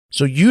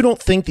So you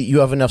don't think that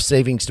you have enough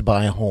savings to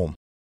buy a home.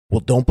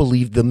 Well, don't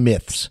believe the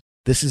myths.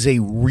 This is a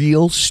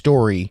real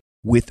story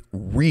with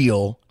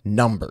real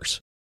numbers.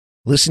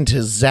 Listen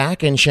to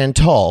Zach and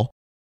Chantal,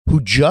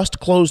 who just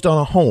closed on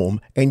a home,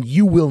 and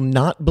you will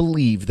not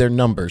believe their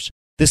numbers.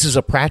 This is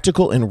a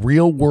practical and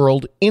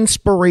real-world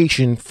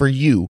inspiration for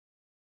you,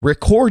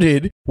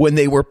 recorded when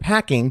they were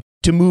packing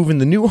to move in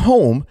the new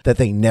home that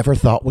they never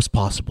thought was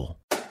possible.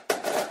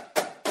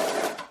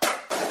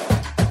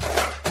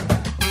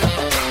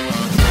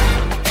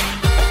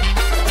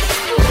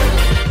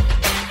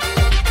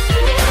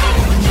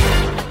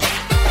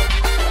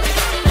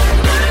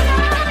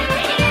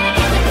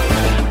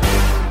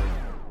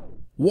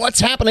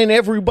 What's happening,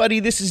 everybody?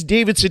 This is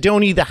David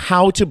Sidoni, the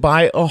How to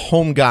Buy a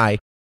Home guy.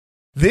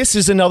 This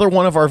is another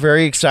one of our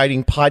very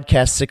exciting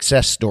podcast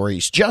success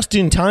stories, just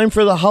in time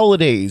for the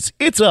holidays.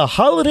 It's a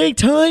holiday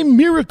time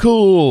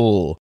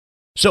miracle.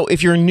 So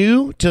if you're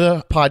new to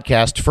the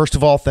podcast, first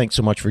of all, thanks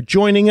so much for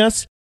joining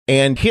us.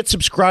 And hit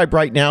subscribe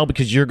right now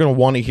because you're going to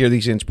want to hear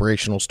these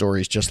inspirational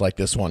stories just like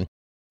this one.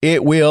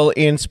 It will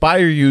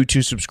inspire you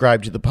to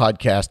subscribe to the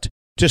podcast,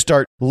 to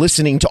start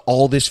listening to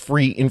all this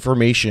free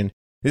information.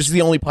 This is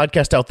the only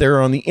podcast out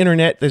there on the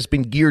internet that's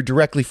been geared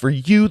directly for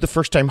you, the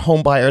first-time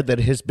homebuyer that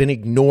has been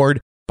ignored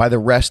by the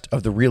rest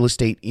of the real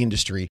estate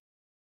industry.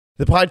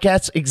 The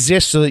podcast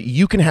exists so that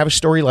you can have a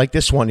story like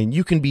this one, and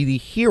you can be the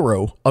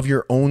hero of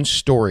your own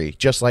story,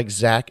 just like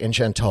Zach and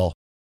Chantal.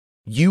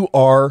 You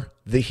are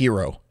the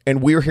hero,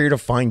 and we're here to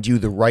find you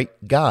the right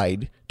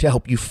guide to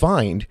help you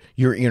find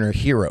your inner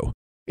hero.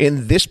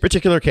 In this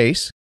particular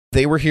case,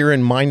 they were here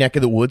in my neck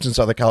of the woods in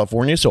Southern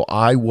California, so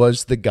I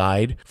was the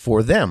guide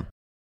for them.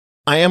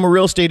 I am a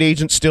real estate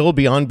agent still,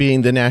 beyond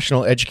being the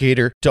national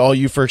educator to all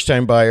you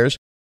first-time buyers.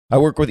 I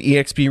work with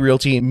eXp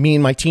Realty. Me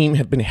and my team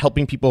have been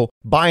helping people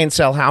buy and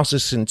sell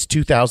houses since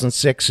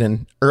 2006.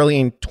 And early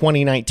in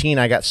 2019,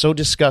 I got so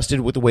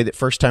disgusted with the way that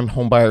first-time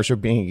homebuyers are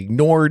being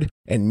ignored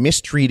and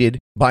mistreated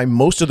by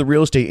most of the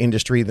real estate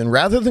industry. Then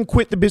rather than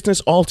quit the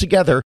business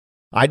altogether,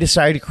 I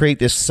decided to create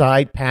this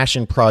side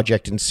passion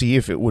project and see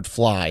if it would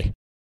fly.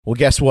 Well,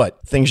 guess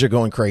what? Things are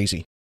going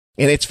crazy.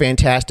 And it's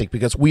fantastic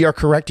because we are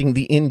correcting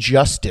the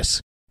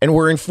injustice and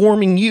we're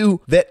informing you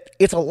that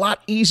it's a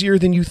lot easier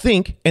than you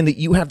think and that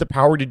you have the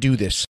power to do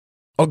this.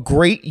 A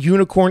great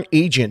unicorn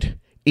agent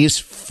is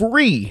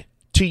free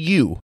to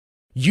you.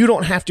 You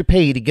don't have to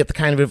pay to get the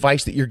kind of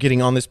advice that you're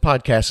getting on this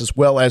podcast, as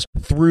well as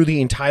through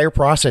the entire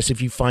process if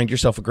you find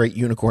yourself a great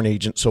unicorn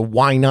agent. So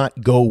why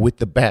not go with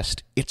the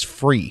best? It's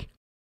free.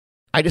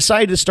 I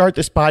decided to start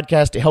this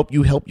podcast to help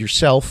you help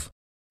yourself.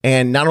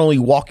 And not only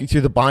walk you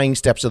through the buying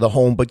steps of the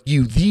home, but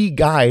you the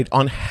guide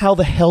on how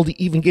the hell to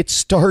even get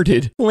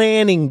started.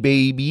 Planning,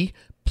 baby.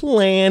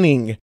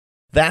 Planning.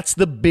 That's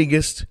the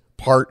biggest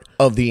part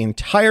of the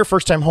entire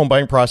first-time home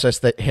buying process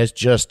that has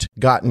just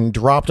gotten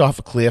dropped off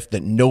a cliff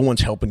that no one's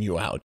helping you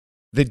out.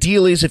 The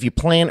deal is if you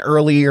plan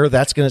earlier,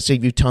 that's going to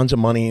save you tons of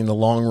money in the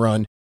long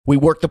run. We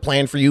work the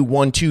plan for you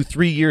 1, 2,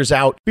 3 years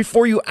out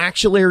before you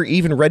actually are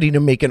even ready to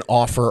make an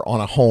offer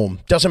on a home.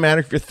 Doesn't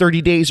matter if you're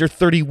 30 days or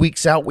 30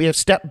 weeks out, we have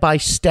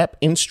step-by-step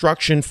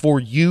instruction for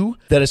you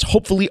that is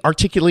hopefully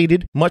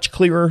articulated much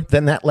clearer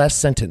than that last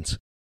sentence.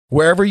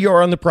 Wherever you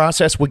are in the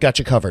process, we got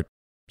you covered.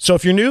 So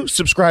if you're new,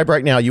 subscribe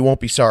right now. You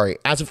won't be sorry.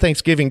 As of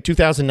Thanksgiving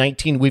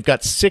 2019, we've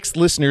got 6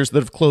 listeners that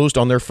have closed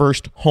on their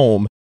first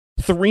home,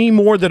 3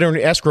 more that are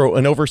in escrow,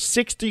 and over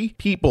 60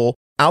 people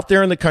out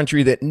there in the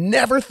country that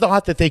never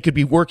thought that they could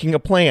be working a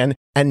plan,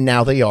 and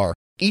now they are.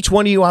 Each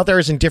one of you out there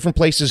is in different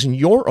places in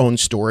your own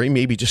story,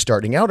 maybe just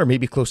starting out or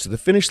maybe close to the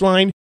finish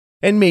line,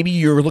 and maybe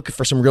you're looking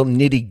for some real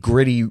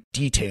nitty-gritty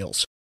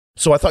details.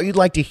 So I thought you'd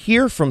like to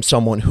hear from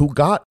someone who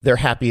got their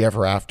happy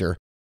ever after.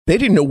 They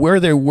didn't know where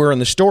they were in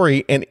the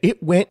story, and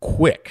it went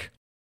quick.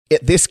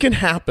 This can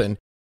happen,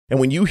 and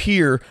when you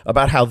hear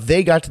about how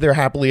they got to their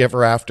happily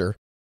ever after,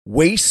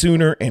 way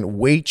sooner and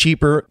way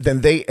cheaper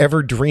than they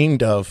ever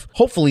dreamed of.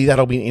 Hopefully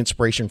that'll be an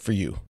inspiration for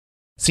you.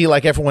 See,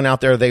 like everyone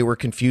out there, they were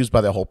confused by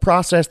the whole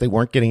process. They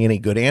weren't getting any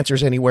good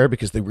answers anywhere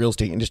because the real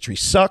estate industry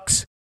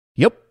sucks.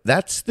 Yep,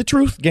 that's the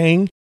truth,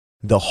 gang.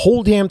 The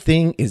whole damn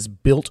thing is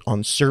built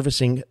on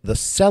servicing the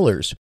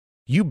sellers.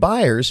 You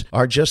buyers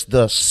are just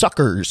the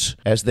suckers,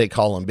 as they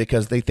call them,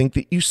 because they think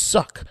that you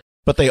suck.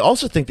 But they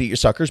also think that you're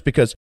suckers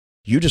because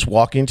you just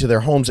walk into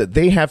their homes that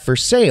they have for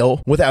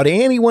sale without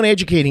anyone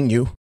educating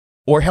you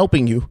or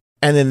helping you,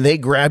 and then they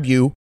grab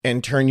you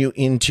and turn you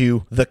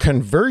into the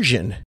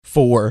conversion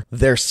for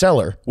their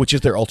seller, which is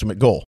their ultimate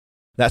goal.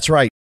 That's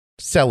right,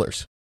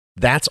 sellers.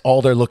 That's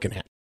all they're looking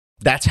at.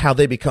 That's how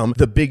they become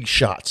the big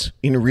shots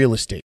in real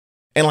estate.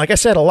 And like I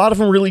said, a lot of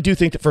them really do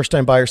think that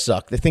first-time buyers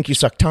suck. They think you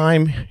suck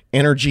time,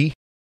 energy.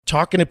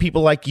 Talking to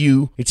people like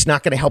you, it's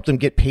not going to help them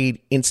get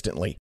paid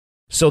instantly.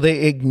 So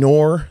they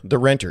ignore the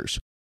renters.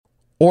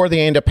 Or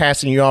they end up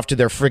passing you off to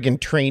their friggin'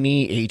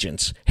 trainee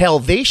agents. Hell,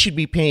 they should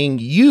be paying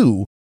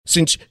you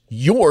since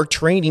you're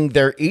training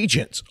their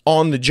agents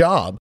on the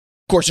job.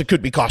 Of course, it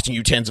could be costing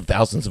you tens of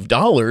thousands of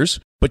dollars,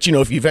 but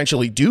if you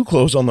eventually do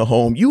close on the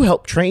home, you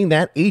help train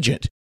that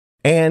agent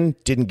and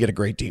didn't get a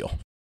great deal.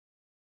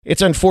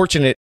 It's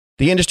unfortunate.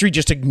 The industry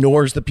just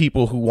ignores the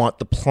people who want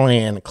the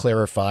plan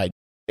clarified.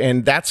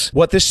 And that's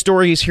what this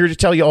story is here to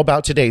tell you all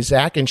about today.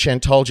 Zach and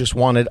Chantal just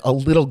wanted a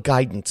little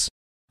guidance,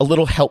 a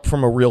little help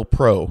from a real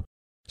pro.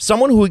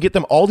 Someone who would get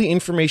them all the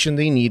information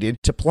they needed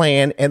to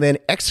plan and then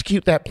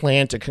execute that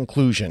plan to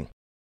conclusion.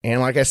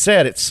 And like I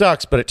said, it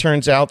sucks, but it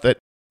turns out that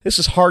this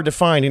is hard to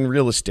find in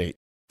real estate.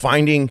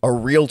 Finding a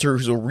realtor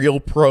who's a real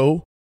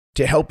pro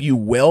to help you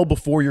well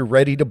before you're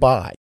ready to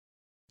buy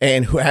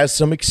and who has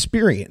some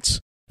experience.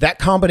 That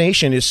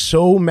combination is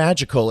so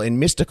magical and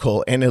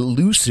mystical and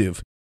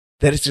elusive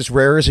that it's as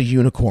rare as a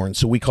unicorn,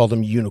 so we call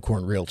them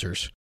unicorn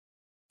realtors.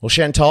 Well,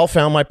 Chantal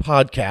found my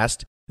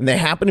podcast, and they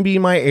happen to be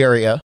in my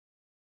area,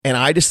 and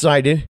I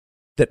decided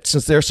that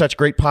since they're such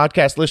great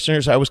podcast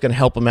listeners, I was going to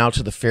help them out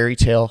to the fairy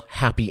tale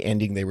happy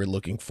ending they were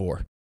looking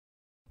for.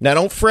 Now,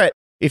 don't fret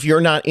if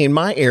you're not in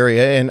my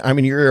area, and I'm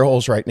in your ear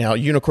holes right now.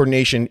 Unicorn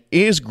Nation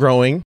is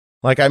growing.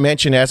 Like I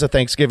mentioned, as of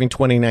Thanksgiving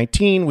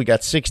 2019, we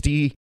got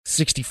 60,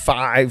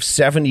 65,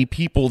 70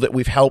 people that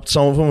we've helped.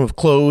 Some of them have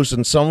closed,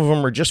 and some of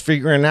them are just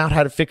figuring out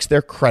how to fix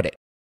their credit.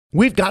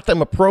 We've got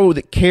them a pro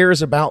that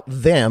cares about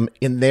them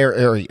in their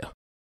area.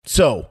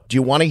 So, do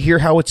you want to hear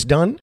how it's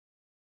done?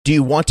 Do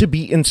you want to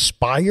be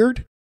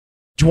inspired?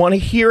 Do you want to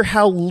hear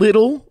how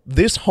little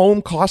this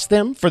home cost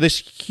them for this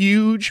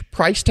huge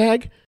price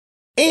tag?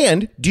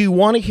 And do you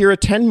want to hear a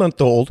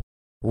 10-month-old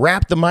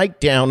wrap the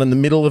mic down in the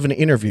middle of an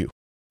interview?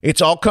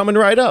 It's all coming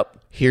right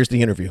up. Here's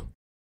the interview.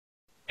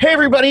 Hey,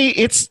 everybody.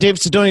 It's David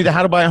Sidoni, the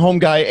How to Buy a Home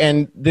guy,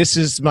 and this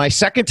is my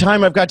second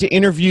time I've got to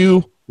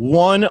interview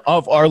one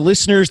of our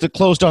listeners that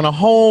closed on a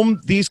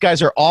home. These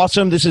guys are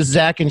awesome. This is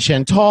Zach and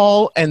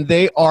Chantal, and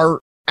they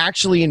are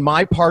actually in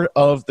my part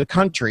of the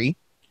country.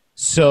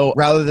 So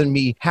rather than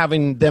me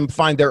having them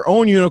find their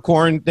own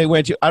unicorn, they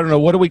went to, I don't know,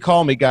 what do we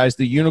call me, guys?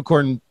 The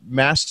unicorn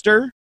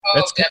master? Oh,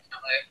 That's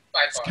definitely. By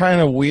It's far.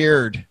 kind of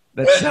weird.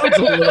 That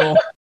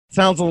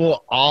sounds a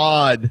little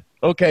odd.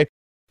 Okay.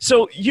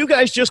 So you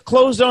guys just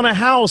closed on a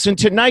house, and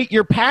tonight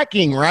you're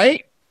packing,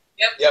 right?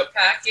 Yep.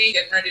 Packing,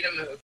 getting ready to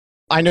move.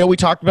 I know we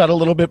talked about it a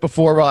little bit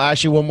before, but I'll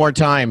ask you one more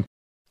time.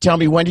 Tell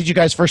me, when did you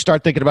guys first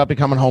start thinking about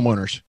becoming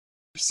homeowners?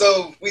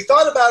 So we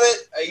thought about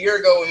it a year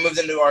ago when we moved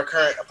into our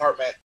current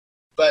apartment,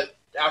 but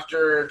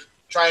after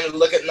trying to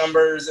look at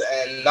numbers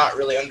and not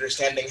really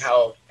understanding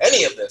how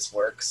any of this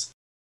works,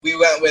 we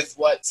went with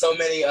what so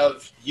many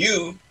of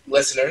you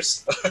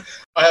listeners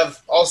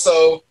have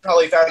also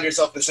probably found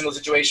yourself in a similar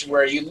situation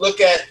where you look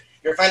at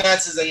your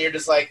finances and you're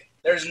just like,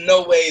 there's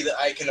no way that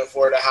I can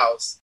afford a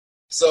house.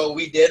 So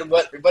we did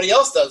what everybody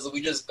else does.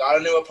 We just got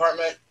a new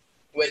apartment,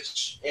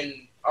 which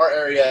in our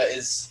area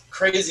is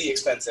crazy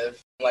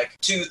expensive, like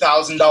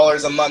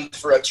 $2,000 a month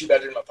for a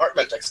two-bedroom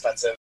apartment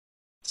expensive.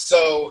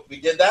 So we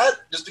did that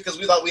just because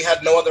we thought we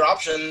had no other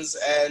options,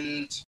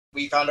 and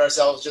we found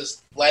ourselves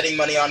just lighting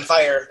money on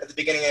fire at the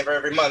beginning of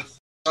every month.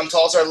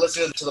 Chantal started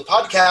listening to the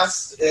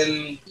podcast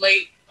in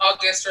Late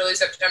August, early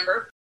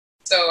September.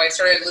 So I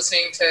started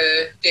listening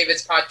to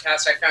David's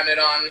podcast. I found it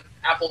on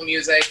Apple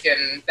Music,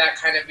 and that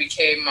kind of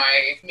became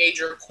my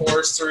major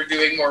course through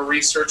doing more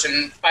research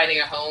and finding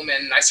a home.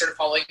 And I started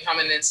following him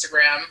on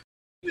Instagram.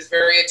 He was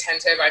very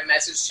attentive. I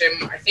messaged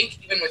him, I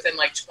think even within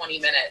like 20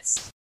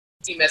 minutes.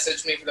 He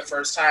messaged me for the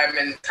first time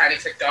and kind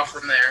of kicked off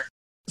from there.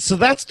 So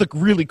that's the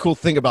really cool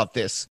thing about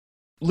this.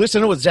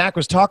 Listen to what Zach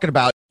was talking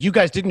about. You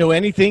guys didn't know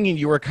anything, and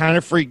you were kind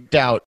of freaked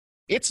out.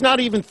 It's not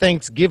even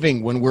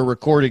Thanksgiving when we're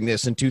recording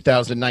this in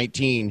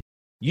 2019.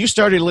 You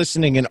started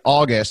listening in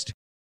August,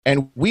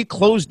 and we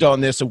closed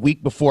on this a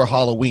week before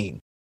Halloween.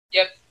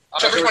 Yep,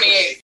 October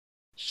 28th.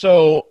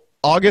 So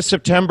August,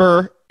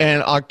 September,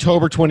 and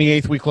October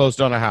 28th, we closed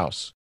on a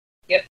house.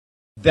 Yep.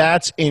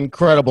 That's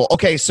incredible.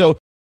 Okay, so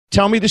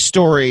tell me the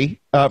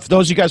story. For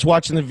those of you guys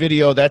watching the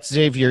video, that's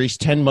Xavier. He's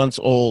 10 months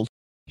old.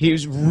 He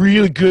was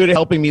really good at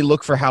helping me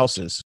look for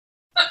houses.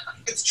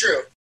 It's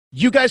true.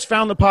 You guys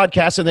found the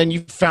podcast, and then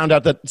you found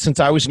out that since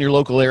I was in your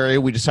local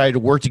area, we decided to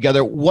work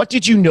together. What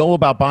did you know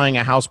about buying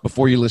a house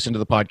before you listened to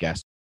the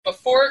podcast?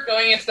 Before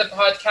going into the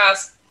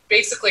podcast,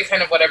 basically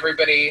kind of what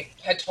everybody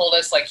had told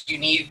us, like you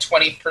need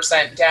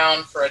 20%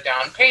 down for a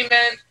down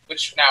payment,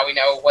 which now we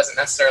know wasn't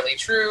necessarily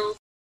true.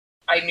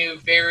 I knew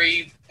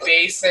very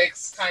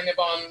basics kind of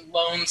on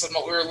loans and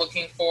what we were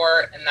looking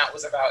for, and that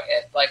was about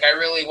it. Like, I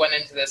really went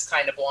into this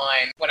kind of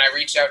blind when I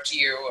reached out to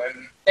you,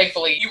 and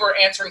thankfully you were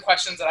answering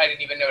questions that I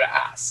didn't even know to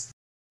ask.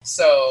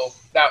 So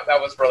that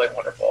was really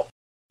wonderful.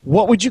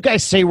 What would you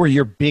guys say were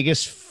your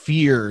biggest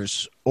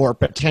fears or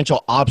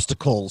potential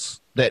obstacles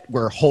that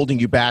were holding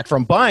you back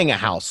from buying a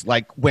house?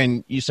 Like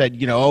when you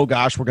said, oh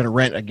gosh, we're going to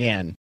rent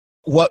again.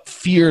 What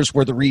fears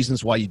were the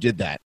reasons why you did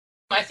that?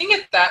 I think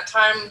at that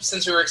time,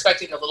 since we were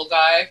expecting a little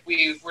guy,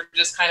 we were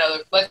just kind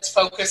of, let's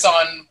focus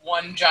on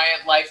one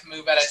giant life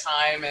move at a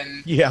time,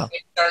 and Yeah.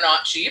 they're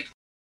not cheap.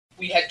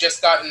 We had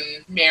just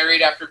gotten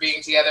married after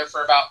being together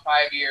for about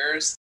 5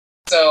 years,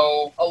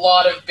 so a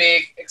lot of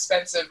big,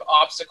 expensive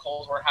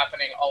obstacles were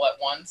happening all at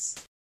once.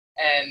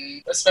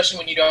 And especially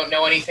when you don't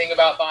know anything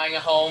about buying a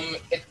home,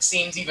 it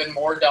seems even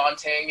more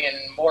daunting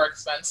and more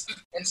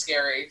expensive and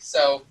scary.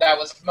 So that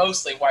was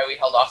mostly why we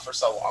held off for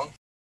so long.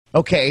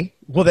 Okay.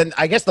 Well, then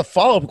I guess the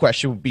follow-up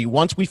question would be,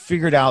 once we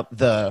figured out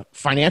the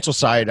financial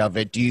side of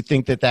it, do you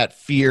think that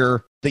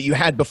fear that you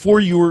had before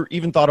you were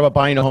even thought about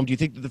buying a home, do you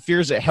think that the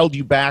fears that held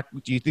you back,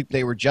 do you think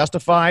they were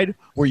justified?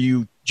 Were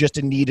you just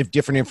in need of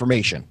different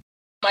information?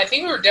 I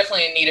think we were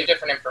definitely in need of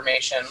different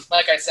information.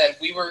 Like I said,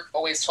 we were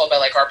always told by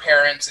like our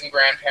parents and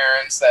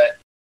grandparents that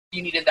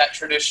you needed that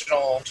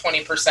traditional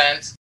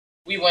 20%.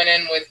 We went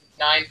in with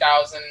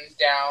 $9,000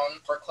 down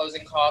for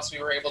closing costs.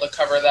 We were able to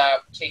cover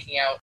that, taking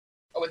out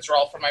a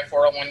withdrawal from my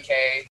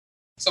 401k.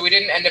 So we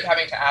didn't end up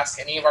having to ask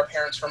any of our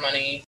parents for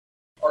money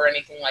or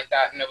anything like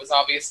that. And it was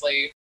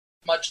obviously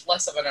much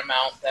less of an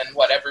amount than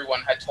what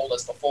everyone had told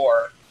us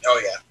before.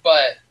 Oh, yeah.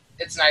 But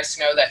it's nice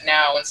to know that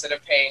now, instead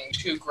of paying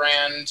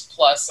 $2,000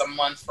 plus a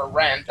month for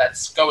rent,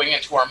 that's going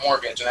into our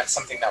mortgage, and that's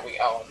something that we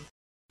own.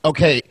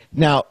 Okay.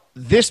 Now,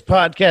 this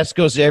podcast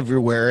goes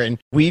everywhere, and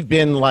we've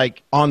been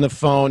like on the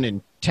phone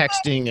and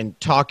texting and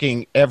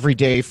talking every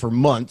day for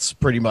months,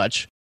 pretty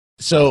much.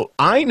 So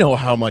I know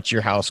how much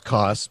your house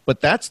costs,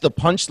 but that's the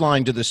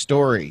punchline to the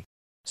story.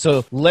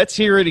 So let's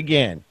hear it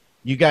again.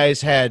 You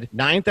guys had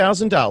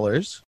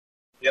 $9,000.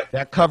 Yep.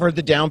 That covered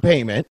the down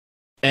payment.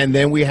 And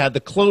then we had the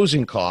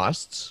closing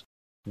costs,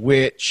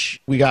 which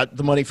we got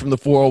the money from the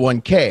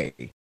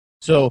 401k.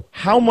 So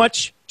how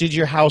much did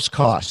your house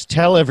cost?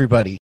 Tell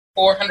everybody.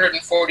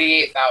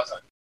 $448,000.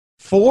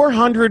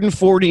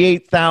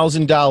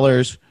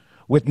 $448,000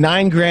 with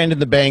 $9,000 in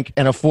the bank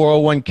and a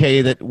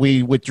 401k that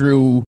we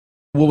withdrew.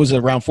 What was it,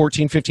 around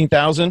 14,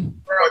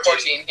 15,000?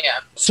 14, yeah.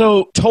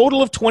 So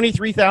total of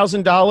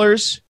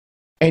 $23,000,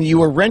 and you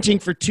were renting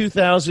for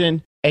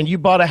 $2,000, and you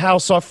bought a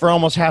house off for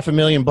almost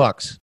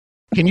 $500,000.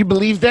 Can you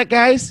believe that,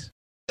 guys?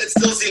 It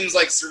still seems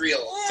like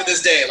surreal to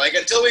this day. Like,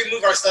 until we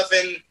move our stuff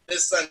in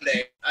this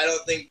Sunday, I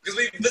don't think, because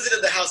we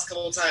visited the house a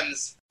couple of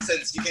times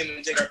since you came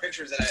and take our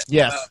pictures in it.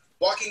 Yes.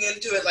 Walking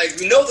into it, like,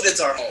 we know that it's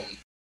our home,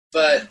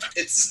 but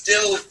it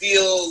still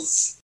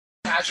feels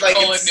magical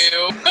like and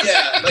new.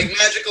 Yeah, like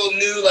magical,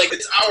 new, like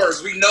it's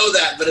ours. We know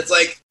that, but it's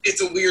like,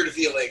 it's a weird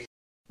feeling.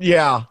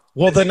 Yeah.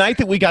 Well, the night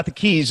that we got the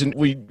keys and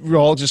we were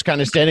all just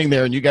kind of standing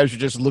there and you guys were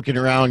just looking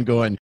around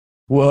going,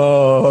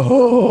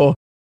 whoa.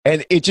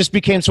 And it just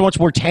became so much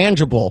more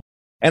tangible.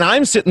 And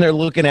I'm sitting there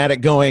looking at it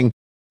going,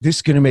 this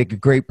is going to make a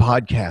great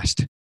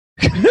podcast.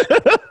 Because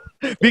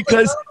not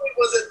only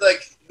was it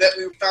like that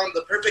we found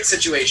the perfect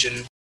situation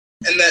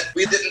and that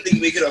we didn't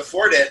think we could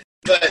afford it,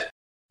 but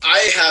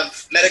I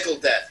have medical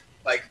debt,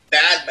 like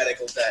bad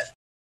medical debt.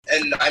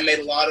 And I made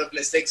a lot of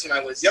mistakes when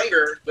I was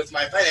younger with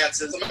my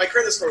finances. My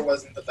credit score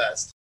wasn't the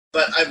best.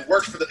 But I've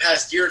worked for the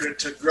past year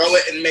to grow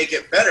it and make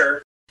it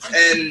better.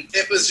 And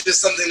it was just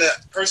something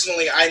that,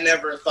 personally, I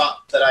never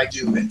thought that I'd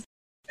do it,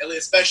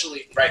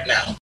 especially right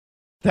now.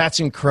 That's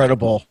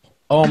incredible.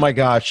 Oh, my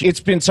gosh. It's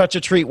been such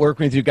a treat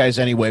working with you guys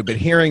anyway, but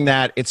hearing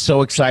that, it's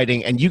so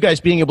exciting. And you guys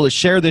being able to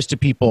share this to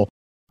people,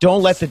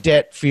 don't let the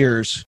debt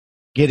fears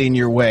get in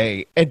your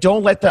way. And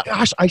don't let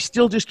gosh, I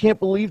still just can't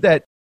believe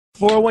that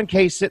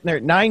 401k sitting there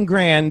at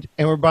 $9,000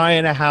 and we're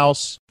buying a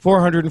house,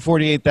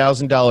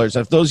 $448,000.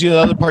 If those are the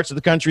other parts of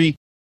the country,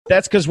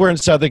 that's because we're in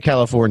Southern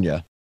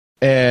California.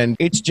 And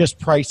it's just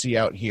pricey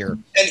out here.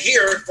 And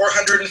here,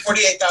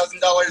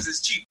 $448,000 is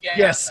cheap. Yeah.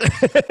 Yes,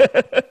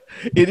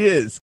 it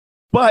is.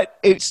 But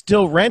it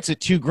still rents at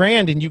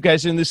 $2,000 and you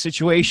guys are in this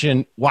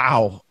situation.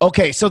 Wow.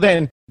 Okay, so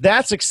then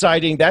that's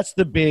exciting. That's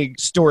the big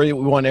story that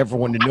we want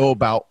everyone to know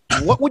about.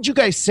 What would you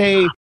guys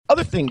say,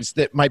 other things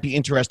that might be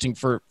interesting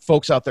for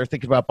folks out there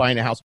thinking about buying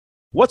a house?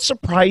 What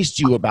surprised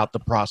you about the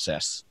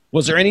process?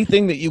 Was there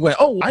anything that you went,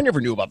 oh, I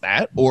never knew about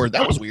that, or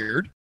that was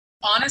weird?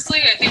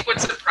 Honestly, I think what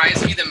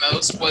surprised me the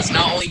most was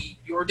not only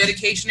your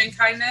dedication and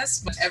kindness,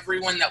 but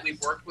everyone that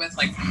we've worked with,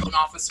 like from loan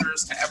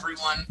officers to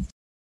everyone.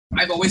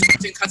 I've always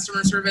worked in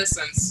customer service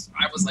since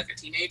I was like a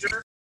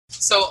teenager.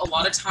 So a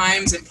lot of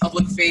times in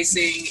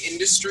public-facing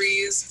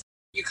industries,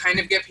 you kind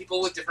of get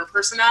people with different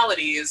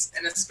personalities,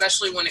 and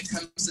especially when it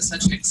comes to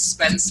such an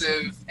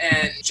expensive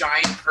and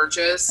giant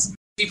purchase,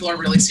 people are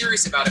really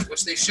serious about it,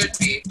 which they should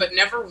be. But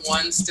never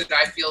once did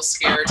I feel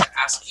scared to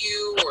ask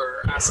you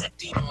or ask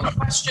Dino a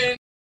question.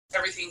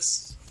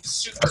 Everything's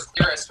super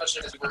clear,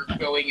 especially as we're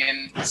going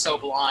in so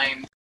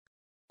blind.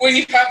 When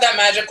you have that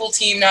magical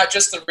team, not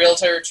just the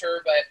realtor,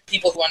 but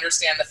people who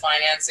understand the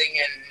financing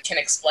and can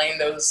explain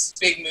those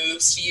big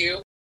moves to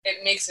you,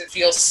 it makes it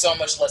feel so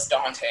much less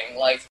daunting.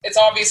 Like, it's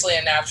obviously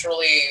a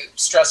naturally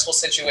stressful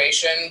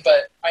situation,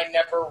 but I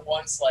never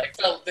once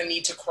felt the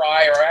need to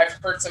cry, or I've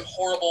heard some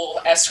horrible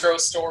escrow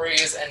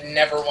stories and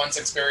never once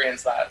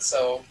experienced that.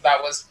 So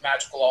that was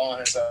magical all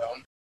on its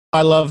own.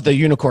 I love the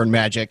unicorn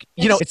magic.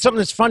 You know, it's something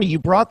that's funny. You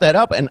brought that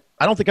up, and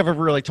I don't think I've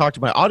ever really talked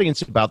to my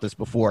audience about this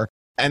before.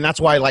 And that's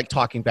why I like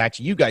talking back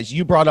to you guys.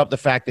 You brought up the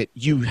fact that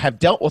you have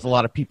dealt with a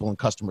lot of people in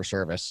customer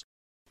service.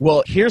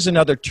 Well, here's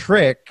another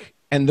trick,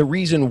 and the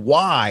reason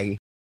why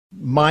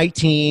my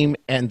team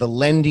and the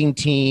lending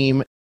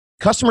team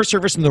Customer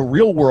service in the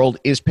real world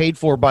is paid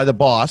for by the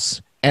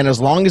boss, and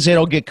as long as they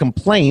don't get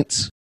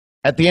complaints,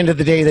 at the end of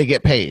the day, they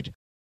get paid.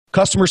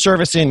 Customer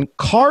service in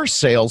car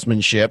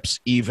salesmanships,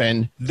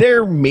 even,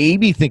 they're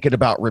maybe thinking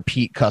about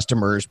repeat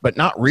customers, but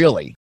not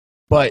really.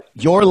 But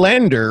your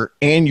lender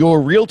and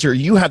your realtor,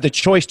 you have the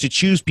choice to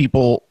choose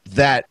people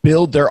that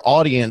build their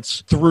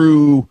audience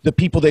through the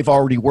people they've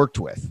already worked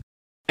with.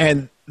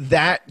 And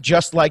that,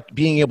 just like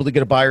being able to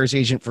get a buyer's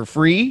agent for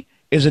free,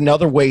 is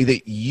another way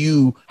that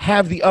you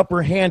have the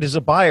upper hand as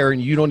a buyer and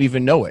you don't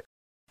even know it.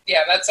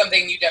 Yeah, that's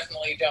something you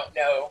definitely don't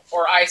know,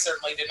 or I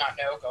certainly did not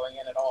know going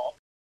in at all.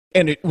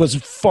 And it was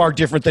far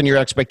different than your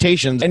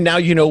expectations. And now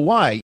you know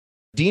why.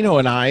 Dino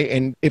and I,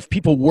 and if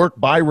people work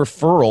by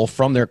referral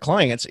from their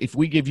clients, if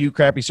we give you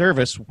crappy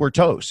service, we're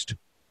toast.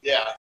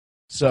 Yeah.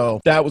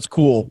 So that was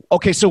cool.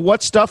 Okay, so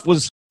what stuff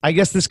was, I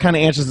guess this kind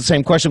of answers the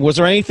same question. Was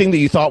there anything that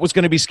you thought was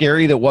going to be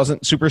scary that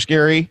wasn't super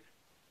scary?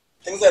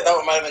 Things I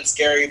thought might have been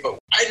scary, but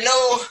I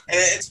know, and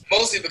it's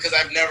mostly because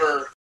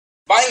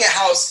buying a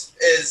house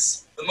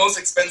is the most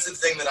expensive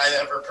thing that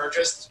I've ever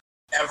purchased,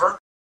 ever.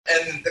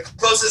 And the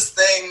closest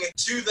thing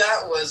to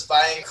that was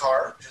buying a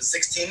car, which was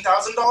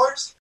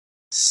 $16,000.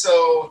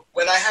 So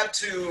when I had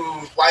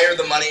to wire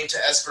the money to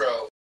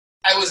escrow,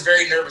 I was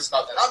very nervous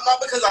about that.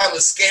 Not because I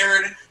was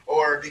scared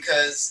or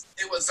because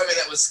it was something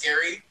that was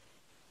scary,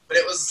 but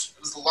it was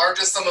the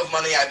largest sum of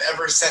money I've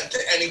ever sent to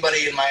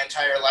anybody in my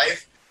entire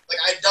life. Like,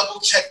 I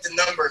double-checked the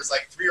numbers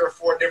like 3 or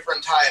 4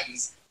 different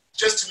times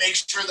just to make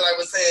sure that I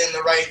was saying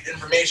the right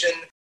information.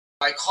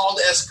 I called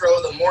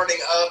escrow the morning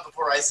of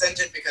before I sent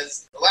it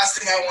because the last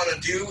thing I want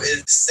to do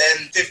is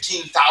send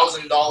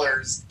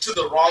 $15,000 to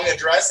the wrong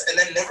address and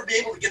then never be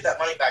able to get that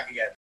money back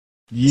again.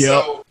 Yeah.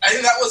 So I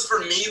think that was, for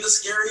me, the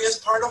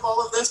scariest part of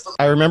all of this. But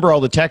I remember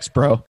all the texts,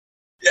 bro.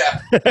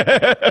 Yeah.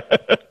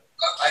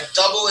 I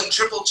double and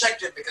triple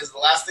checked it because the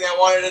last thing I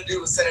wanted to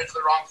do was send it to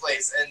the wrong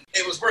place, and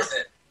it was worth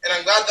it. And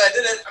I'm glad that I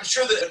did it. I'm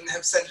sure that I didn't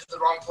have sent it to the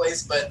wrong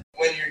place, but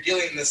when you're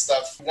dealing with this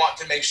stuff, you want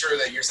to make sure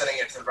that you're sending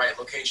it to the right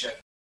location.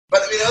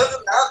 But I mean, other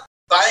than that,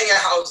 buying a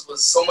house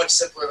was so much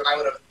simpler than I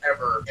would have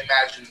ever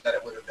imagined that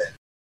it would have been.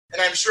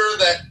 And I'm sure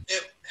that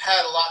it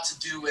had a lot to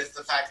do with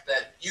the fact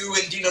that you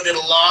and Dino did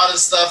a lot of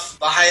stuff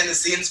behind the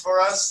scenes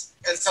for us.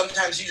 And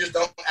sometimes you just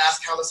don't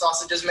ask how the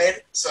sausage is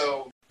made.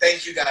 So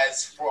thank you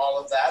guys for all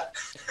of that.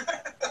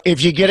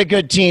 If you get a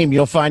good team,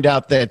 you'll find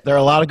out that there are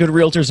a lot of good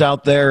realtors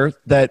out there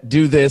that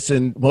do this,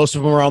 and most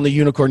of them are on the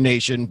Unicorn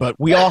Nation. But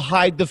we all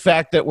hide the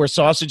fact that we're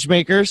sausage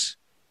makers.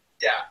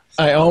 Yeah.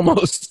 I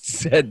almost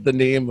said the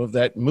name of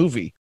that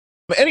movie.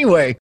 But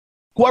anyway,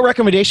 what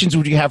recommendations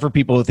would you have for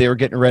people if they were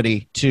getting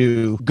ready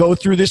to go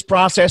through this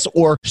process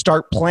or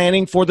start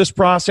planning for this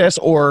process?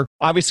 Or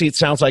obviously it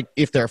sounds like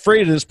if they're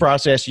afraid of this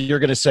process, you're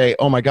going to say,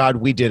 oh my God,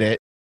 we did it.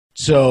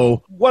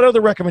 So what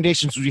other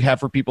recommendations would you have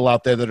for people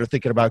out there that are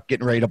thinking about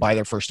getting ready to buy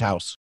their first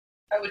house?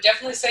 I would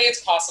definitely say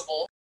it's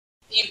possible.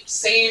 You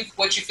save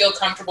what you feel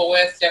comfortable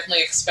with,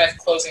 definitely expect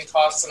closing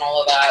costs and all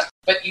of that,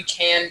 but you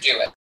can do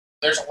it.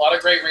 There's a lot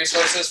of great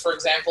resources, for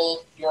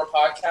example, your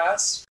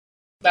podcast,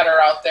 that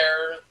are out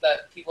there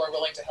that people are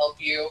willing to help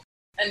you.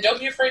 And don't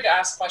be afraid to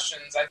ask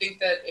questions. I think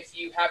that if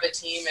you have a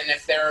team and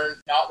if they're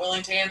not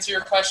willing to answer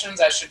your questions,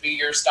 that should be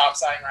your stop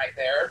sign right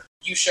there.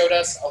 You showed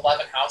us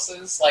 11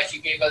 houses. Like,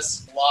 you gave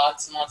us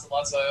lots and lots and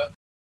lots of...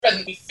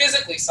 And we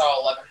physically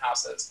saw 11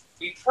 houses.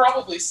 We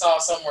probably saw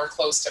somewhere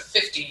close to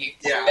 50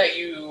 that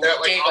you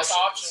gave us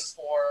options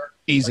for.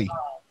 Easy.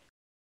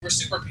 Were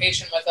super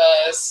patient with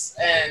us,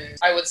 and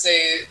I would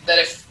say that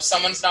if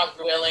someone's not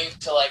willing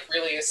to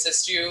really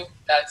assist you,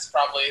 that's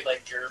probably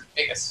your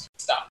biggest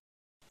stop.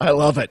 I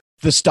love it.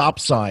 The stop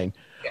sign.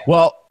 Yeah.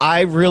 Well,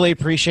 I really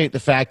appreciate the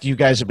fact you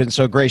guys have been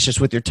so gracious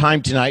with your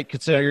time tonight,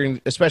 considering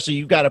especially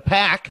you got a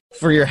pack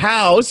for your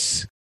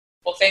house.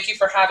 Well, thank you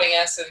for having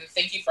us, and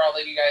thank you for all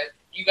of you guys.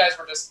 You guys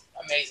were just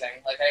amazing.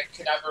 I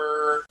could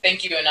never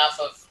thank you enough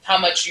of how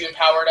much you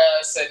empowered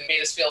us and made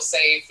us feel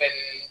safe and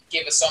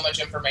gave us so much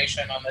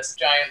information on this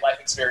giant life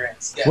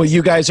experience. Yes. Well,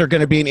 you guys are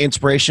going to be an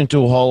inspiration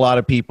to a whole lot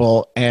of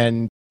people,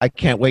 and I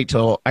can't wait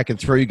till I can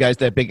throw you guys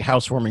that big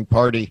housewarming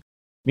party.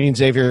 Me and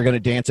Xavier are going to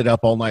dance it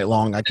up all night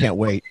long. I can't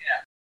wait.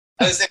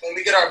 Yeah. I was saying, when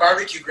we get our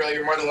barbecue grill,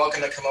 you're more than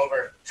welcome to come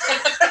over.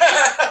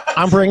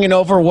 I'm bringing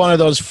over one of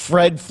those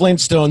Fred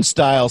Flintstone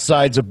style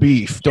sides of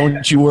beef.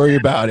 Don't you worry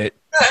about it.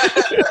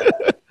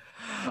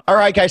 All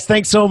right, guys.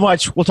 Thanks so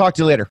much. We'll talk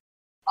to you later.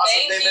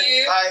 Awesome, Thank David.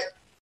 you. Bye.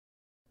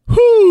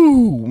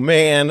 Whew,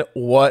 man,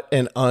 what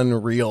an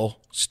unreal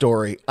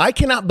story. I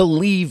cannot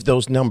believe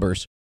those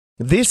numbers.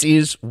 This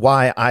is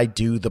why I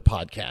do the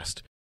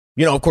podcast.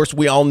 You know, of course,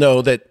 we all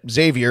know that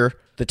Xavier,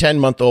 the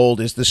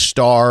 10-month-old, is the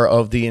star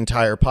of the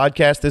entire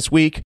podcast this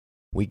week.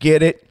 We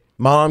get it.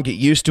 Mom, get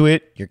used to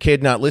it. Your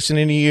kid not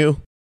listening to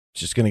you.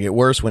 It's just going to get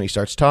worse when he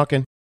starts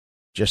talking.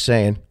 Just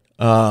saying.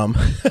 No,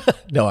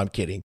 I'm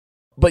kidding.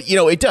 But, you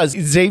know, it does.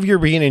 Xavier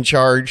being in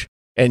charge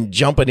and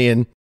jumping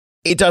in,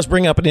 it does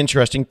bring up an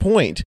interesting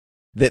point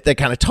that they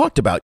kind of talked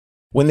about.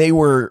 When they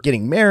were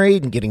getting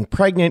married and getting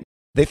pregnant,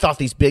 they thought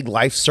these big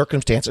life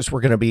circumstances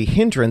were going to be a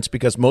hindrance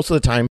because most of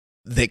the time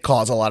They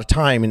cause a lot of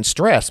time and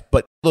stress,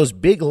 but those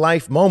big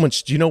life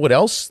moments, do you know what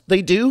else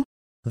they do?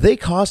 They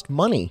cost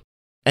money.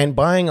 And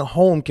buying a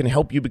home can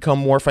help you become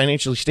more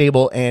financially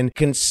stable and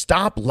can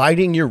stop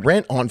lighting your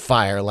rent on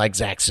fire, like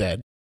Zach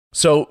said.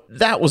 So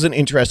that was an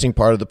interesting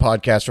part of the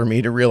podcast for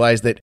me to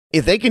realize that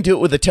if they can do it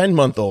with a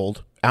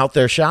 10-month-old out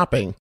there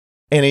shopping,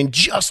 and in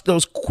just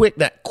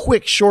that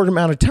quick, short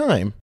amount of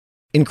time,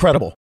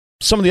 incredible.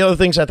 Some of the other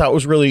things I thought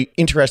was really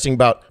interesting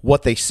about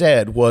what they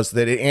said was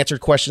that it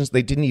answered questions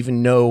they didn't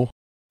even know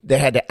they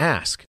had to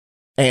ask.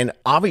 And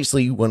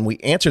obviously, when we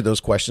answered those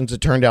questions,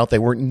 it turned out they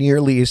weren't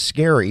nearly as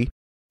scary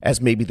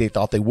as maybe they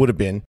thought they would have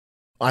been.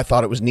 I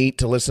thought it was neat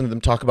to listen to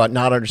them talk about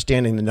not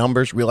understanding the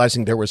numbers,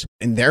 realizing there was,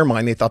 in their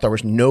mind, they thought there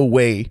was no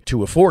way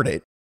to afford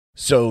it.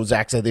 So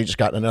Zach said they just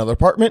got another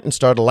apartment and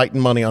started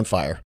lighting money on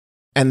fire.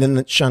 And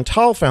then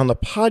Chantal found the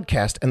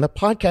podcast, and the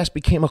podcast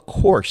became a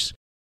course.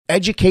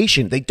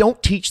 Education. They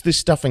don't teach this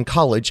stuff in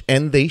college,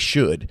 and they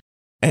should.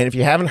 And if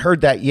you haven't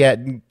heard that yet,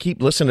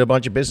 keep listening to a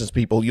bunch of business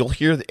people. You'll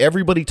hear that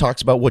everybody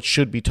talks about what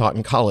should be taught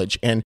in college.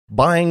 And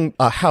buying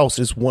a house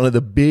is one of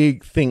the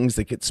big things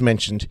that gets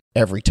mentioned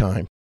every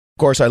time. Of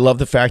course, I love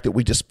the fact that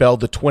we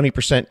dispelled the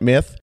 20%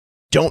 myth.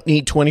 Don't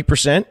need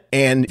 20%.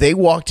 And they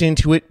walked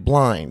into it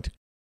blind.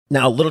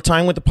 Now, a little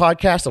time with the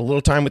podcast, a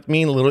little time with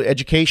me, and a little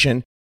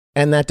education,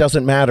 and that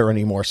doesn't matter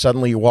anymore.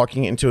 Suddenly, you're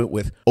walking into it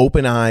with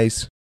open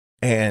eyes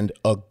and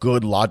a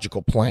good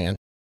logical plan.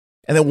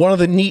 And then one of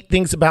the neat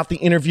things about the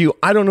interview,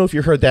 I don't know if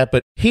you heard that,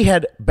 but he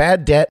had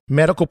bad debt,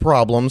 medical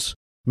problems,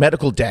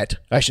 medical debt,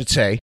 I should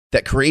say,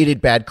 that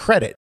created bad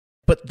credit.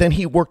 But then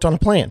he worked on a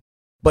plan.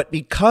 But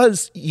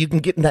because you can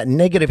get in that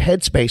negative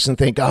headspace and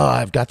think,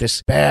 I've got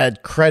this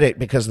bad credit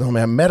because of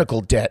my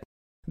medical debt,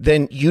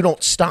 then you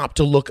don't stop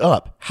to look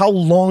up. How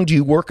long do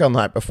you work on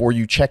that before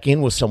you check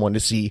in with someone to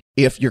see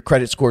if your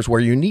credit score is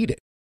where you need it?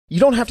 You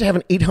don't have to have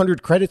an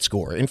 800 credit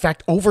score. In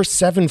fact, over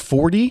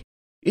 740,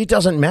 it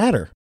doesn't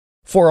matter.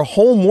 For a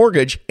home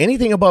mortgage,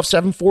 anything above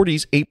 740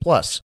 is A+.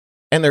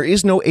 And there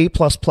is no A++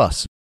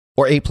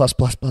 or A++++.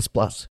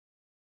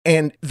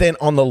 And then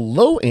on the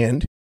low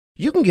end,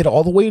 you can get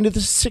all the way into the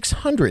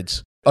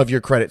 600s of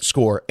your credit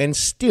score and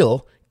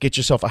still get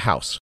yourself a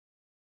house.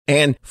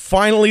 And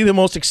finally, the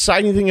most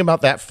exciting thing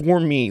about that for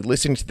me,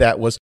 listening to that,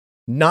 was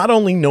not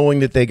only knowing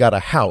that they got a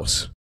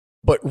house,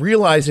 but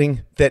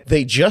realizing that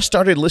they just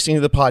started listening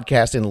to the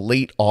podcast in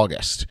late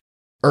August,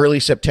 early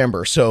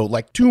September. So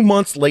like 2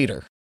 months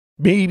later.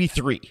 Maybe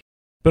 3,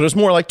 but it was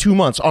more like 2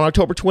 months. On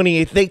October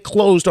 28th, they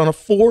closed on a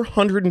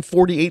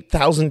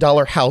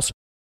 $448,000 house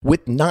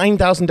with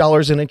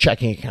 $9,000 in a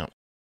checking account.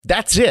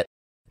 That's it.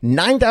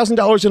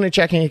 $9,000 in a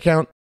checking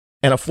account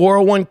and a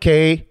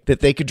 401k that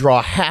they could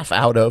draw half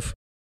out of.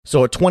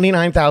 So a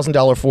 $29,000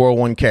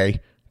 401k,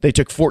 they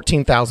took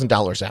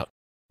 $14,000 out.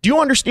 Do you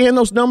understand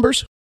those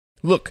numbers?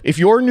 Look, if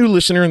you're a new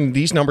listener and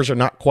these numbers are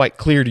not quite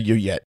clear to you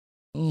yet,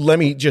 let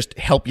me just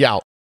help you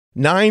out.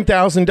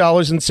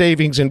 $9,000 in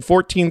savings and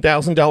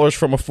 $14,000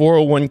 from a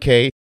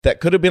 401k that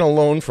could have been a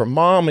loan from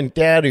mom and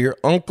dad or your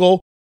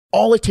uncle.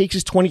 All it takes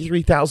is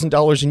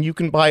 $23,000 and you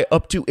can buy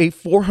up to a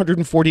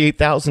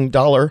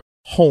 $448,000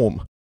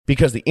 home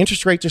because the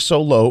interest rates are so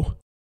low.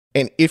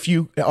 And if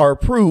you are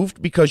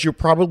approved, because you're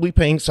probably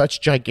paying such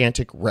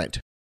gigantic rent.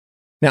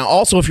 Now,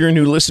 also, if you're a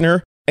new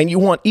listener and you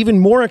want even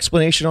more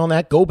explanation on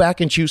that, go back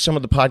and choose some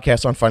of the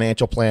podcasts on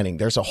financial planning.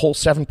 There's a whole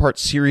 7-part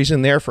series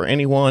in there for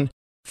anyone.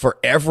 For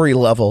every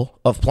level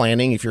of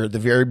planning, if you're at the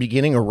very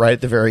beginning or right at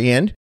the very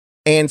end.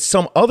 And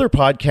some other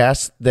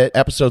podcasts, that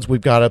episodes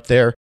we've got up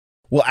there,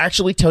 will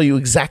actually tell you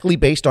exactly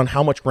based on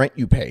how much rent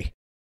you pay,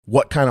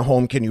 what kind of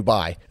home can you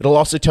buy. It'll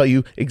also tell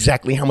you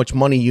exactly how much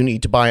money you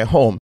need to buy a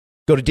home.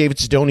 Go to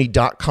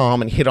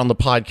davidsidoni.com and hit on the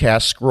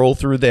podcast, scroll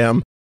through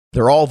them.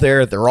 They're all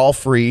there. They're all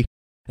free.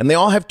 And they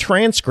all have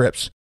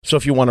transcripts. So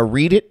if you want to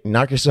read it,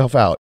 knock yourself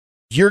out.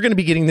 You're going to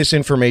be getting this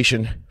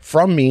information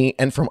from me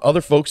and from other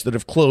folks that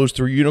have closed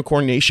through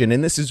Unicorn Nation,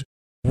 and this is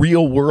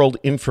real-world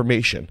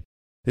information.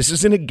 This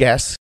isn't a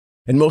guess,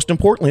 and most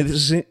importantly,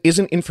 this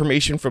isn't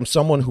information from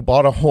someone who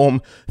bought a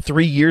home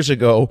 3 years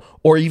ago,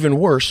 or even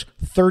worse,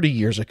 30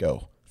 years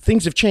ago.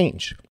 Things have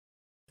changed.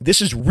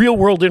 This is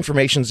real-world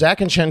information. Zach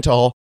and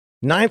Chantal,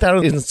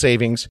 $9,000 in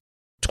savings,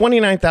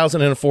 $29,000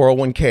 in a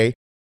 401k,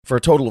 for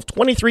a total of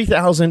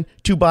 $23,000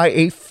 to buy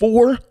a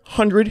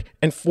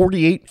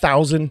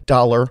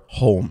 $448,000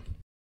 home.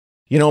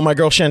 You know, my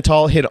girl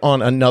Chantal hit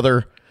on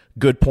another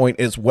good point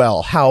as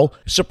well, how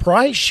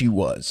surprised she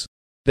was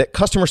that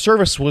customer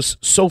service was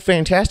so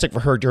fantastic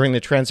for her during the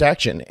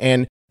transaction,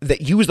 and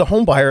that you as the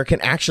home buyer can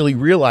actually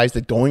realize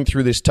that going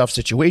through this tough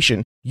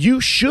situation,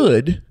 you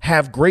should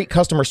have great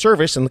customer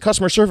service, and the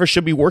customer service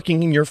should be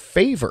working in your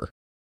favor.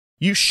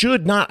 You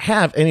should not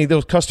have any of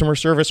those customer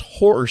service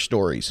horror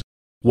stories.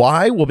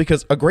 Why? Well,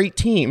 because a great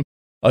team,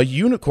 a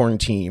unicorn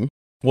team,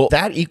 well,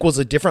 that equals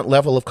a different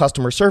level of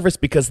customer service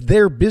because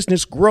their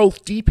business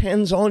growth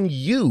depends on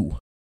you.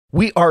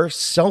 We are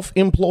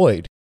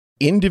self-employed,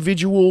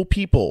 individual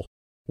people.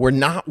 We're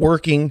not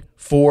working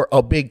for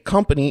a big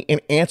company and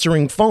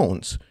answering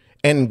phones.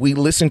 And we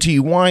listen to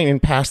you whine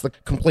and pass the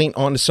complaint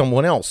on to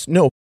someone else.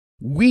 No,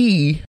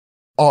 we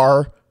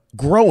are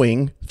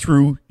growing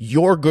through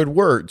your good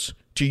words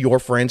to your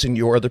friends and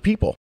your other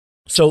people.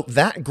 So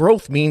that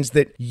growth means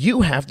that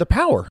you have the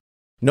power.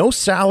 No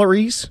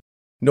salaries,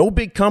 no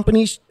big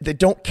companies that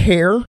don't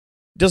care.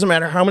 Doesn't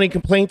matter how many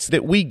complaints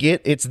that we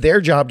get, it's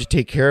their job to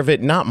take care of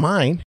it, not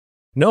mine.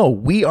 No,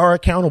 we are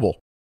accountable.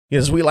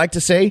 As we like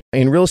to say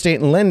in real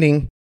estate and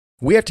lending,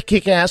 we have to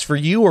kick ass for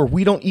you or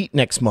we don't eat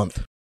next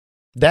month.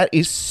 That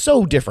is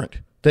so different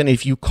than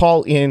if you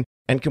call in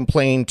and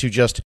complain to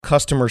just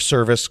customer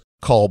service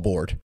call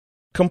board.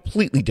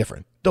 Completely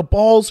different. The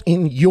ball's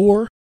in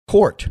your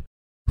court.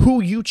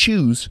 Who you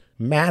choose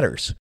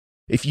matters.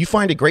 If you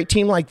find a great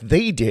team like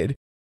they did,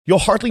 you'll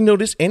hardly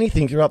notice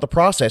anything throughout the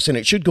process, and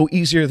it should go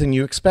easier than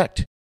you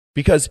expect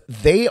because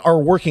they are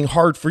working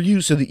hard for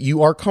you so that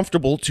you are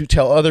comfortable to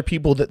tell other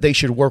people that they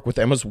should work with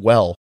them as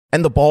well.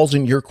 And the ball's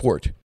in your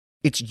court.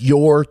 It's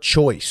your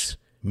choice.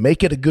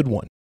 Make it a good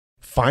one.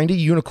 Find a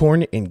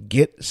unicorn and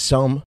get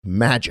some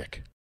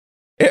magic.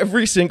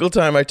 Every single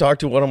time I talk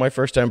to one of my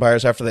first-time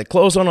buyers after they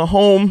close on a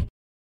home,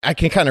 I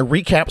can kind of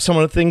recap some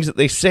of the things that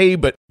they say,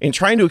 but in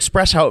trying to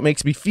express how it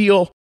makes me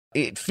feel,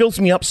 it fills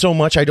me up so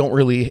much I don't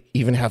really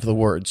even have the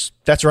words.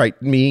 That's right,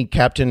 me,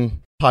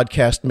 Captain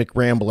Podcast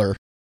McRambler,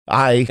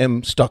 I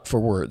am stuck for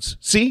words.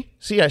 See,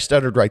 I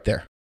stuttered right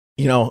there.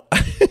 You know,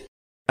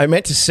 I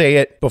meant to say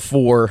it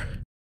before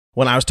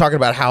when I was talking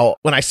about how,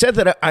 when I said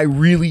that I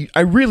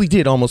really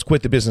did almost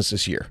quit the business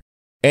this year.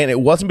 And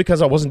it wasn't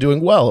because I wasn't doing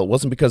well. It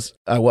wasn't because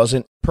I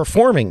wasn't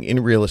performing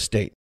in real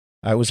estate.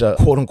 I was a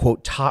quote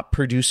unquote top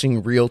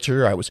producing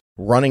realtor. I was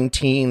running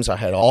teams. I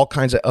had all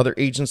kinds of other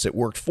agents that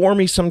worked for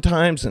me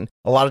sometimes. And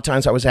a lot of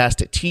times I was asked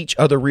to teach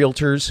other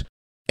realtors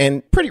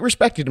and pretty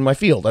respected in my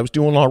field. I was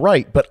doing all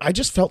right, but I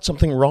just felt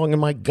something wrong in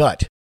my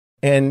gut.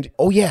 And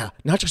oh yeah,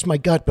 not just my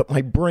gut, but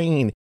my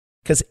brain,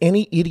 because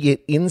any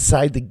idiot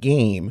inside the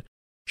game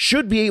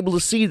should be able to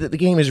see that the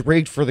game is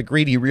rigged for the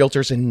greedy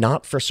realtors and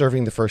not for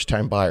serving the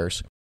first-time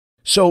buyers.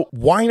 So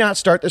why not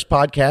start this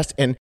podcast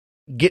and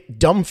get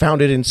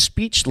dumbfounded and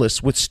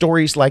speechless with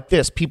stories like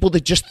this? People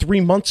that just 3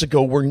 months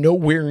ago were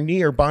nowhere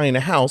near buying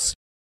a house.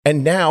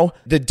 And now,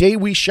 the day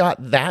we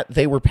shot that,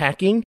 they were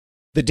packing.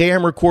 The day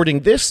I'm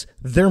recording this,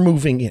 they're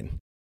moving in.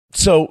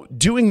 So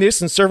doing this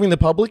and serving the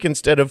public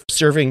instead of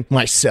serving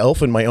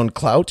myself and my own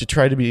clout to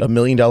try to be $1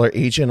 million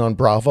agent on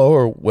Bravo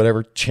or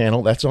whatever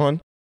channel that's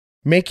on,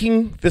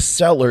 making the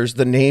sellers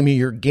the name of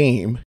your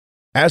game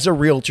as a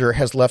realtor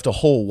has left a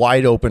hole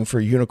wide open for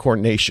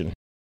Unicorn Nation,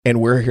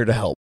 and we're here to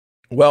help.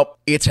 Well,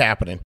 it's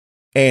happening,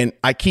 and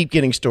I keep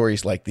getting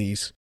stories like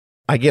these.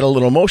 I get a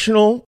little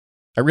emotional.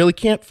 I really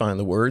can't find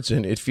the words,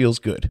 and it feels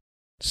good.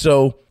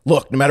 So,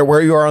 look, no matter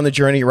where you are on the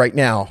journey right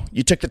now,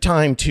 you took the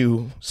time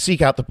to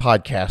seek out the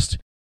podcast,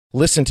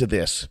 listen to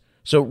this.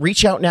 So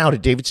reach out now to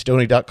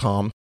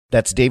davidsidoni.com.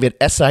 That's David,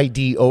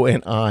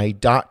 SIDONI.com,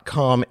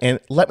 and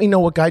let me know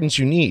what guidance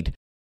you need.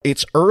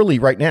 It's early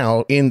right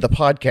now in the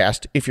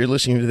podcast if you're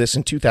listening to this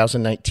in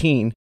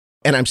 2019,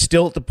 and I'm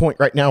still at the point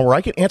right now where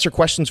I can answer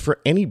questions for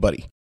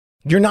anybody.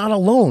 You're not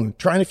alone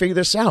trying to figure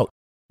this out.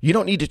 You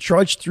don't need to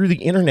trudge through the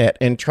internet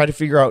and try to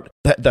figure out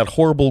that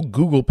horrible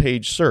Google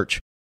page search.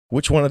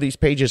 Which one of these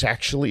pages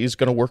actually is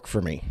going to work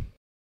for me?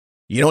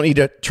 You don't need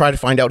to try to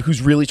find out who's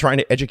really trying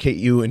to educate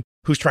you and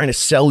who's trying to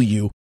sell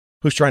you,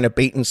 who's trying to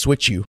bait and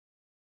switch you.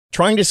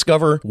 Trying to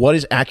discover what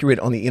is accurate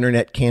on the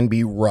internet can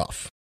be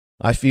rough.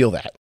 I feel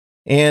that.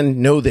 And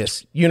know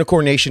this,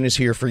 Unicorn Nation is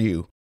here for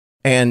you.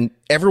 And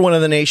everyone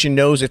in the nation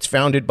knows it's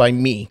founded by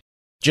me,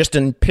 just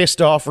a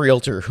pissed off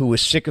realtor who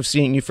is sick of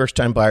seeing you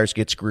first-time buyers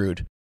get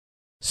screwed.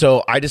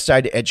 So I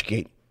decided to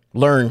educate,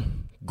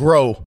 learn,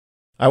 grow.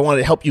 I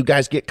wanted to help you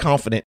guys get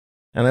confident.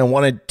 And I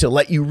wanted to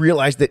let you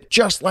realize that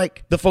just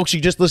like the folks you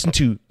just listened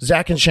to,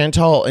 Zach and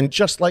Chantal, and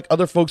just like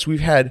other folks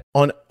we've had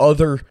on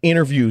other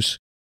interviews,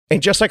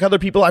 and just like other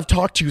people I've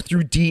talked to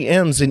through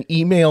DMs and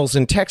emails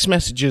and text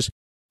messages,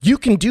 you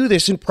can do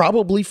this and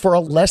probably for a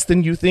less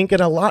than you think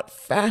and a lot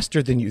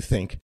faster than you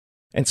think.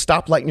 And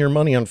stop lighting your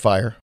money on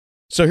fire.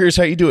 So here's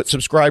how you do it.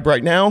 Subscribe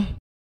right now.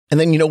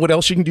 And then you know what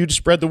else you can do to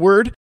spread the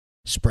word?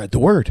 Spread the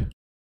word.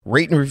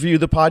 Rate and review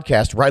the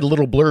podcast. Write a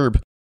little blurb.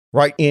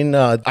 Write in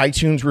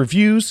iTunes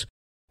reviews.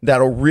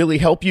 That'll really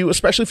help you,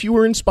 especially if you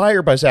were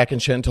inspired by Zach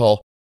and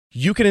Chantal.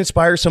 You can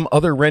inspire some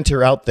other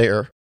renter out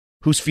there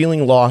who's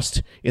feeling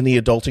lost in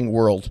the adulting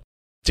world.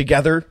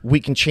 Together, we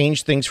can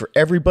change things for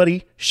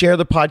everybody. Share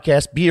the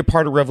podcast. Be a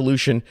part of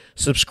Revolution.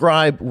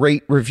 Subscribe,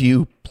 rate,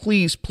 review.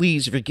 Please,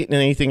 please, if you're getting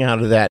anything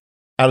out of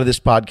this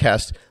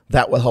podcast,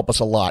 that will help us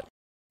a lot.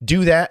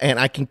 Do that, and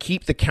I can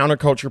keep the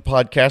Counterculture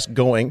podcast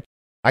going.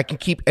 I can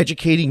keep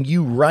educating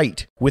you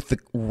right with the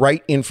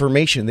right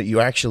information that you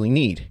actually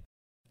need.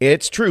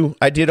 It's true,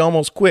 I did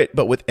almost quit,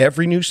 but with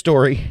every new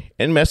story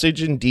and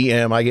message and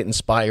DM, I get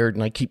inspired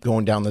and I keep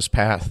going down this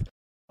path.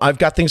 I've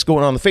got things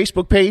going on the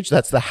Facebook page.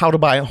 That's the How to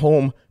Buy a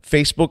Home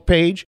Facebook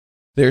page.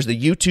 There's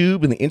the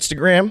YouTube and the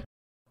Instagram.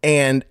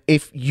 And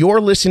if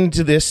you're listening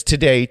to this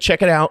today,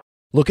 check it out.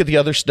 Look at the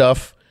other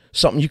stuff,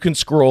 something you can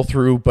scroll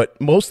through, but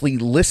mostly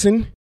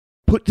listen,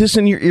 put this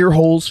in your ear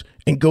holes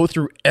and go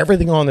through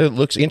everything on there that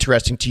looks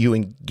interesting to you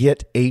and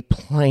get a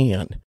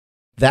plan.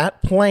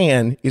 That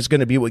plan is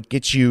going to be what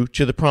gets you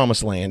to the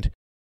promised land.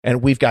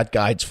 And we've got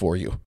guides for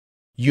you.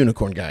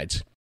 Unicorn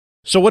guides.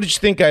 So what did you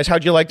think, guys?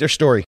 How'd you like their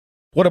story?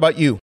 What about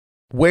you?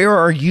 Where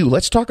are you?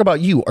 Let's talk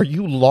about you. Are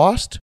you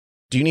lost?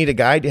 Do you need a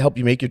guide to help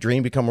you make your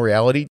dream become a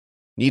reality?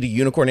 Need a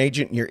unicorn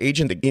agent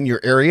in your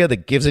area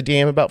that gives a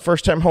damn about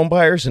first-time home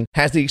buyers and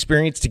has the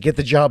experience to get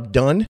the job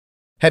done?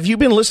 Have you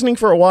been listening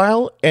for a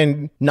while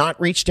and not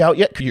reached out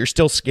yet because you're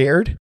still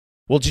scared?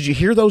 Well, did you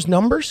hear those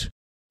numbers?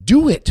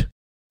 Do it.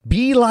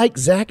 Be like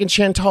Zach and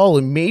Chantal,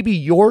 and maybe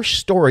your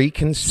story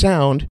can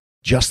sound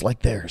just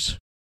like theirs.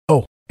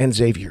 Oh, and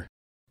Xavier.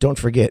 Don't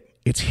forget,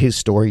 it's his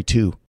story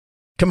too.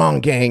 Come on,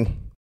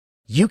 gang.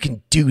 You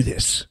can do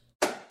this.